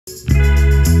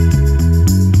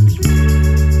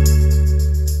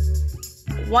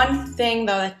One thing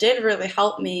though that did really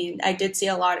help me, I did see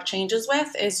a lot of changes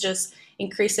with, is just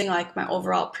increasing like my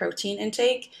overall protein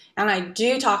intake. And I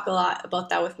do talk a lot about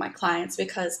that with my clients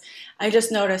because I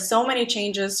just noticed so many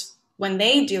changes when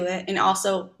they do it. And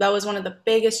also that was one of the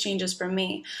biggest changes for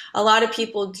me. A lot of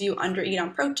people do undereat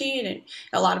on protein, and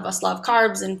a lot of us love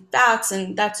carbs and fats,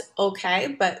 and that's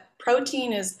okay. But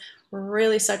protein is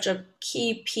really such a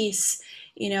key piece.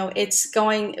 It's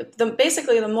going,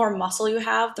 basically the more muscle you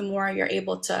have, the more you're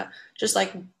able to just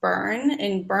like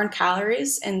burn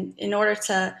calories. And in order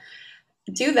to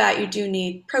do that, you do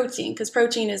need protein, because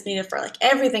protein is needed for like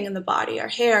everything in the body, our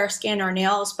hair, our skin, our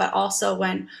nails, but also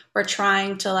when we're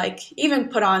trying to like even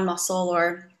put on muscle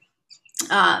or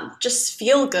just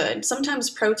feel good. Sometimes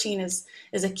protein is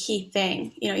a key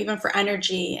thing, even for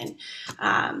energy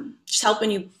and just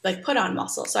helping you like put on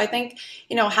muscle. So I think,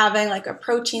 having like a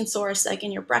protein source like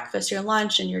in your breakfast, your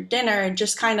lunch, and your dinner, and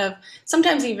just kind of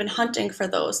sometimes even hunting for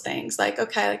those things. Like,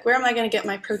 okay, like where am I going to get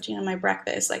my protein in my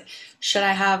breakfast? Like, should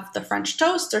I have the French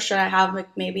toast, or should I have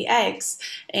like maybe eggs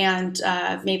and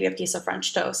maybe a piece of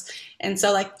French toast? And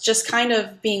so like just kind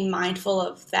of being mindful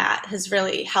of that has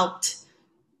really helped,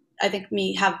 I think,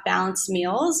 me have balanced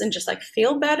meals and just like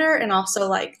feel better, and also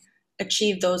like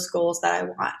achieve those goals that I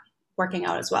want working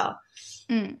out as well.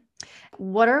 Mm.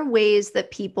 What are ways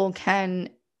that people can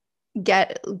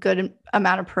get a good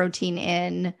amount of protein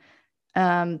in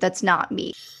that's not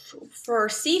meat? For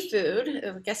seafood,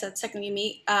 I guess that's technically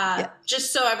meat. Yeah.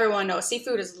 Just so everyone knows,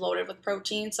 seafood is loaded with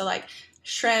protein. So like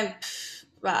shrimp,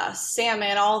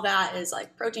 salmon, all that is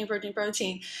like protein, protein,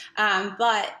 protein.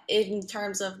 But in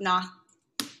terms of not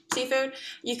seafood,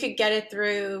 you could get it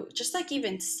through just like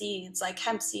even seeds, like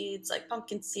hemp seeds, like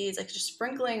pumpkin seeds, like just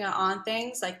sprinkling it on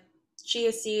things like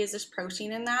chia seeds. There's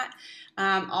protein in that.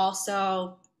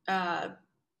 Also,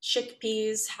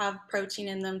 chickpeas have protein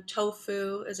in them.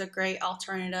 Tofu is a great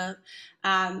alternative.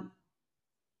 Um,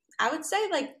 I would say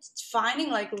like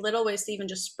finding like little ways to even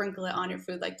just sprinkle it on your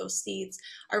food, like those seeds,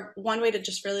 are one way to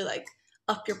just really like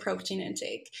up your protein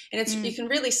intake. And you can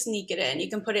really sneak it in. You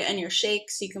can put it in your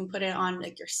shakes. You can put it on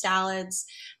like your salads.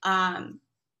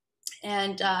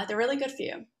 And they're really good for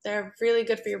you. They're really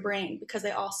good for your brain, because they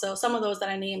also, some of those that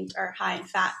I named are high in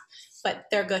fat, but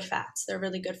they're good fats. They're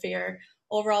really good for your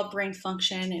overall brain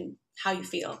function and how you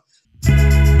feel.